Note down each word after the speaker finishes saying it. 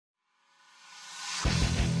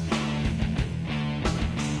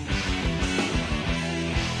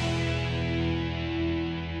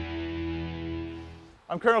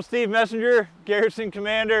I'm Colonel Steve Messenger, Garrison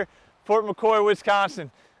Commander, Fort McCoy,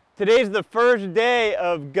 Wisconsin. Today's the first day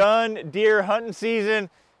of gun deer hunting season.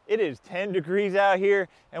 It is 10 degrees out here,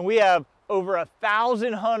 and we have over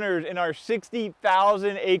 1,000 hunters in our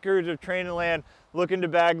 60,000 acres of training land looking to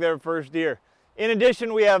bag their first deer. In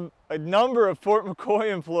addition, we have a number of Fort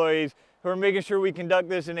McCoy employees who are making sure we conduct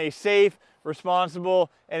this in a safe,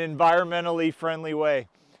 responsible, and environmentally friendly way.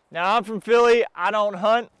 Now, I'm from Philly, I don't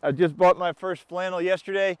hunt. I just bought my first flannel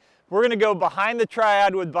yesterday. We're gonna go behind the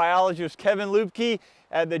triad with biologist Kevin Luepke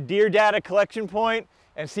at the deer data collection point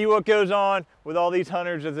and see what goes on with all these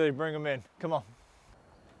hunters as they bring them in. Come on.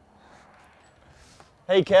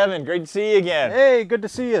 Hey Kevin, great to see you again. Hey, good to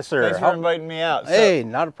see you, sir. Thanks for inviting me out. Hey,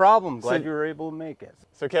 not a problem. Glad you were able to make it.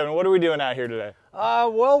 So Kevin, what are we doing out here today?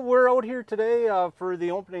 Well, we're out here today for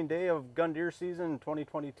the opening day of gun deer season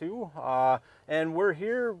 2022. And we're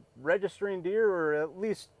here registering deer, or at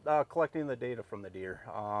least collecting the data from the deer.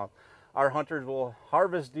 Our hunters will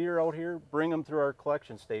harvest deer out here, bring them through our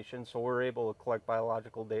collection station, so we're able to collect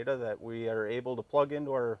biological data that we are able to plug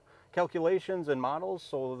into our calculations and models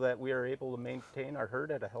so that we are able to maintain our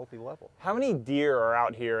herd at a healthy level. How many deer are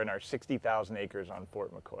out here in our 60,000 acres on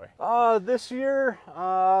Fort McCoy? This year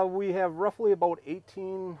we have roughly about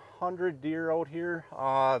 1,800 deer out here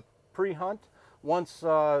pre-hunt. Once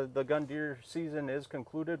the gun deer season is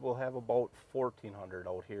concluded, we'll have about 1,400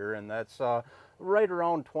 out here, and that's right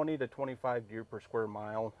around 20 to 25 deer per square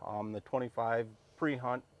mile. The 25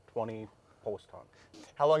 pre-hunt, 20 post-hunt.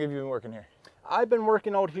 How long have you been working here? I've been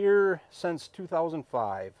working out here since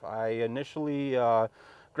 2005. I initially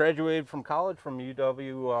graduated from college from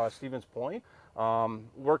UW Stevens Point.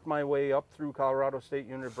 Worked my way up through Colorado State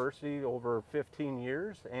University over 15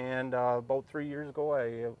 years, and about 3 years ago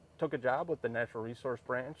I took a job with the Natural Resource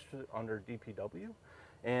Branch under DPW.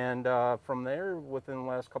 And from there, within the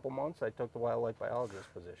last couple months, I took the wildlife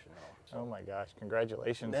biologist position now. So. Oh my gosh,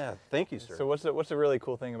 congratulations. Yeah, thank you, sir. So what's the really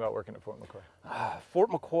cool thing about working at Fort McCoy?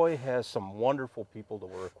 Fort McCoy has some wonderful people to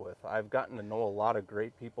work with. I've gotten to know a lot of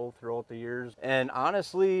great people throughout the years. And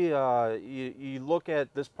honestly, you look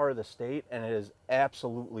at this part of the state and it is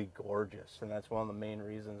absolutely gorgeous. And that's one of the main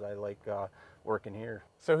reasons I like working here.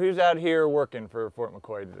 So who's out here working for Fort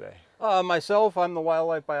McCoy today? Myself, I'm the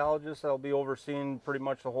wildlife biologist. I'll be overseeing pretty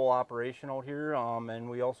much the whole operation out here. And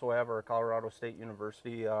we also have our Colorado State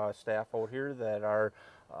University staff out here that are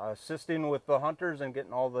assisting with the hunters and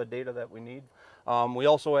getting all the data that we need. We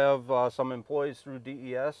also have some employees through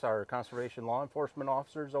DES, our conservation law enforcement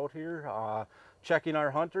officers out here, checking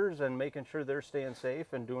our hunters and making sure they're staying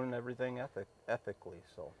safe and doing everything ethically.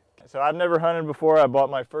 So I've never hunted before. I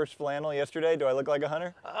bought my first flannel yesterday. Do I look like a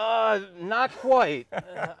hunter? Not quite.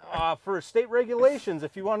 For state regulations,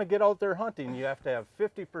 if you want to get out there hunting, you have to have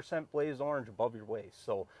 50% blaze orange above your waist.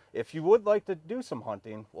 So if you would like to do some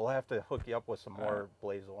hunting, we'll have to hook you up with some more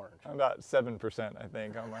blaze orange. I'm about 7%, I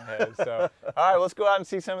think, on my head. So, all right, let's go out and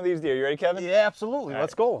see some of these deer. You ready, Kevin? Yeah, absolutely.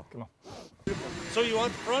 Let's go. Come on. So you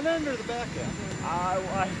want the front end or the back end?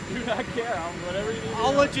 I do not care. Whatever you need.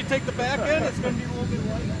 I'll let you take the back end. It's going to be a little bit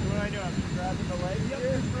light. What do I do? I'm just grabbing the leg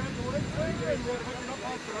here. Just grab the leg finger and we'll hook it up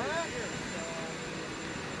off the rack.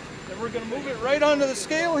 Then we're going to move it right onto the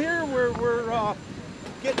scale here where we're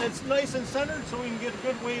getting it nice and centered so we can get a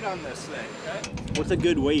good weight on this thing. Okay? What's a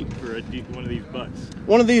good weight for one of these bucks?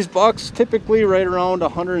 One of these bucks typically right around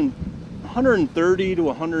 130 to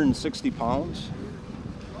 160 pounds.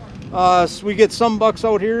 So we get some bucks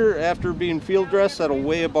out here after being field dressed that'll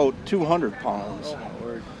weigh about 200 pounds. Oh my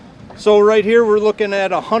word. So right here we're looking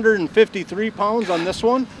at 153 pounds on this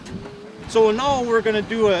one. So now we're going to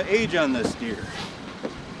do an age on this deer.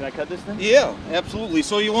 Can I cut this thing? Yeah, absolutely.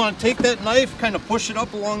 So you want to take that knife, kind of push it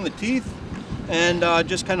up along the teeth, and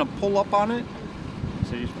just kind of pull up on it.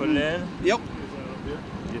 So you just put it in? Yep.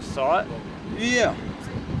 You just saw it? Yeah.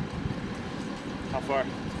 How far?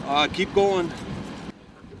 Keep going.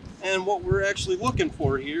 And what we're actually looking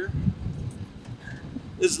for here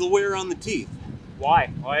is the wear on the teeth. Why?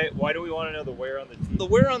 Why do we want to know the wear on the teeth? The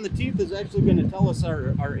wear on the teeth is actually going to tell us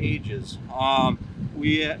our ages.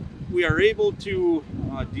 We are able to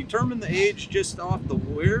determine the age just off the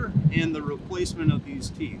wear and the replacement of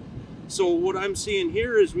these teeth. So what I'm seeing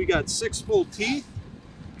here is we got 6 full teeth,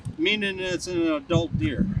 meaning it's an adult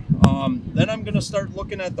deer. Then I'm going to start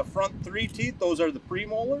looking at the front 3 teeth. Those are the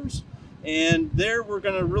premolars. And there we're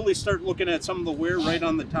going to really start looking at some of the wear right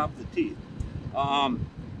on the top of the teeth.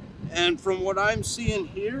 And from what I'm seeing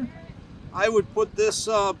here, I would put this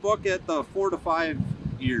buck at the 4 to 5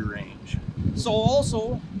 year range. So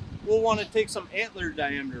also, we'll want to take some antler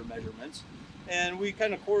diameter measurements. And we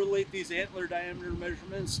kind of correlate these antler diameter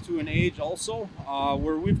measurements to an age also,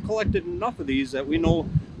 where we've collected enough of these that we know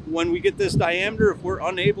when we get this diameter, if we're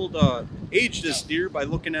unable to age this deer by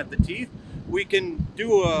looking at the teeth, we can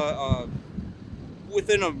do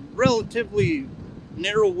within a relatively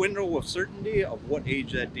narrow window of certainty of what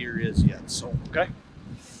age that deer is yet. So, Okay.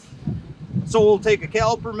 So we'll take a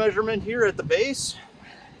caliper measurement here at the base,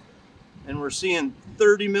 and we're seeing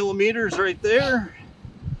 30 millimeters right there.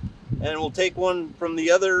 And we'll take one from the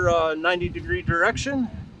other 90-degree direction,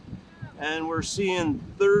 and we're seeing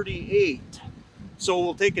 38. So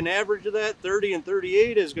we'll take an average of that. 30 and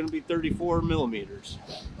 38 is going to be 34 millimeters.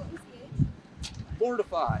 4 to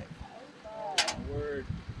 5. Word.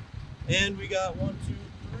 And we got 1, 2,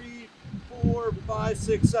 3, 4, 5,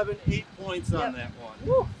 6, 7, 8 points on that one.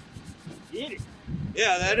 Woo. Get it.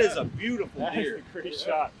 Yeah, that is a beautiful deer. That's a great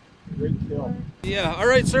shot. Great kill. Yeah, all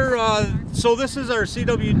right, sir. So this is our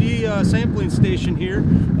CWD sampling station here.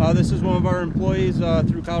 This is one of our employees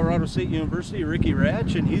through Colorado State University, Ricky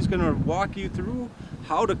Ratch, and he's going to walk you through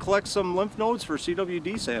how to collect some lymph nodes for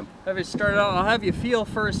CWD sample. Have you start out, I'll have you feel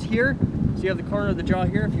first here. So you have the corner of the jaw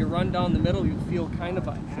here. If you run down the middle, you feel kind of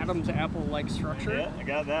an Adam's apple-like structure. Yeah, I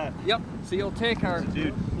got that. Yep. So you'll take our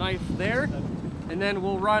knife there, and then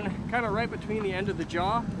we'll run kind of right between the end of the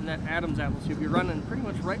jaw and that Adam's apple. So you'll be running pretty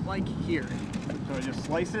much right like here. So I just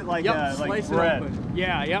slice it like, Yep, like slice bread. it open.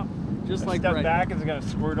 Yeah, yep. Just like Step bread. back, is it gonna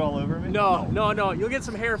squirt all over me? No, no, no. You'll get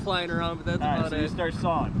some hair flying around, but that's All right, about so it. you start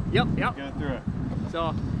sawing. Yep, yep. Go through it.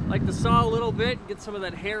 So like to saw a little bit, get some of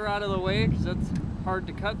that hair out of the way because that's hard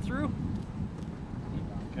to cut through.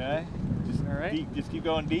 Okay. Just All right. deep, just keep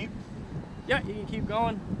going deep. Yeah, you can keep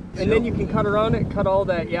going. And then you can cut around it, cut all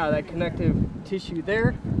that, that connective tissue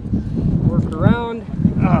there. Work around.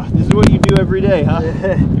 Ah, this is what you do every day, huh?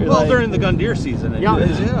 Well, during the gun deer season, it Yeah.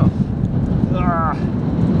 is, yeah.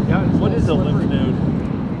 What is a lymph node?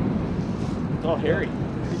 It's all hairy. You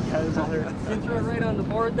can throw it right on the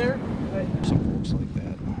board there. Looks like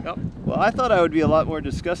that. Yep. Well, I thought I would be a lot more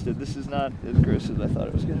disgusted. This is not as gross as I thought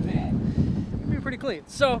it was going to be. It'll be pretty clean.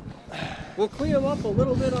 So we'll clean them up a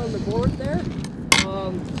little bit on the board there.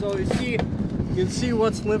 So you can see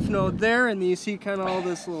what's lymph node there, and then you see kind of all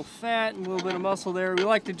this little fat and a little bit of muscle there. We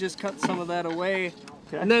like to just cut some of that away.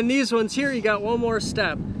 Okay. And then these ones here, you got one more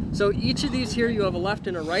step. So each of these here, you have a left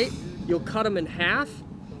and a right. You'll cut them in half,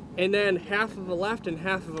 and then half of a left and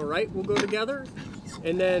half of a right will go together.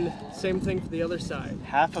 And then same thing for the other side.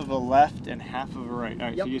 Half of a left and half of a right. All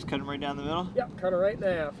right, Yep. so you just cut them right down the middle? Yep, cut it right in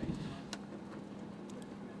half.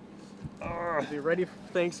 Be ready for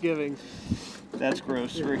Thanksgiving. That's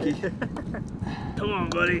gross, Ricky. Come on,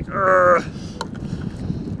 buddy.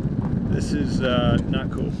 This is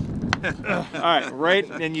not cool. All right, right,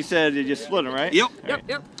 and you said you just split them, right? Yep.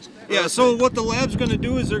 Yep. Yeah, so what the lab's going to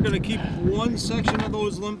do is they're going to keep one section of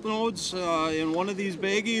those lymph nodes in one of these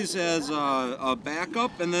baggies as a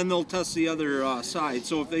backup, and then they'll test the other side.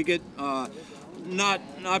 So if they get not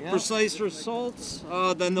precise results,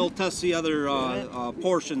 then they'll test the other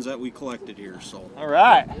portions that we collected here. So. All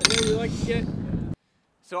right. And then we like to get.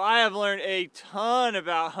 So I have learned a ton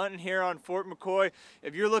about hunting here on Fort McCoy.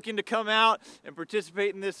 If you're looking to come out and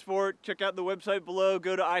participate in this sport, check out the website below,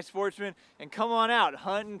 go to iSportsman, and come on out,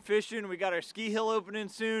 hunting, fishing. We got our ski hill opening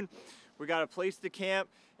soon. We got a place to camp,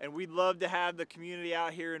 and we'd love to have the community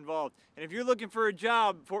out here involved. And if you're looking for a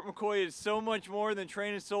job, Fort McCoy is so much more than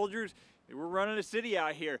training soldiers. We're running a city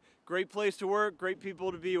out here. Great place to work, great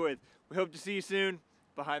people to be with. We hope to see you soon.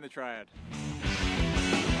 Behind the Triad.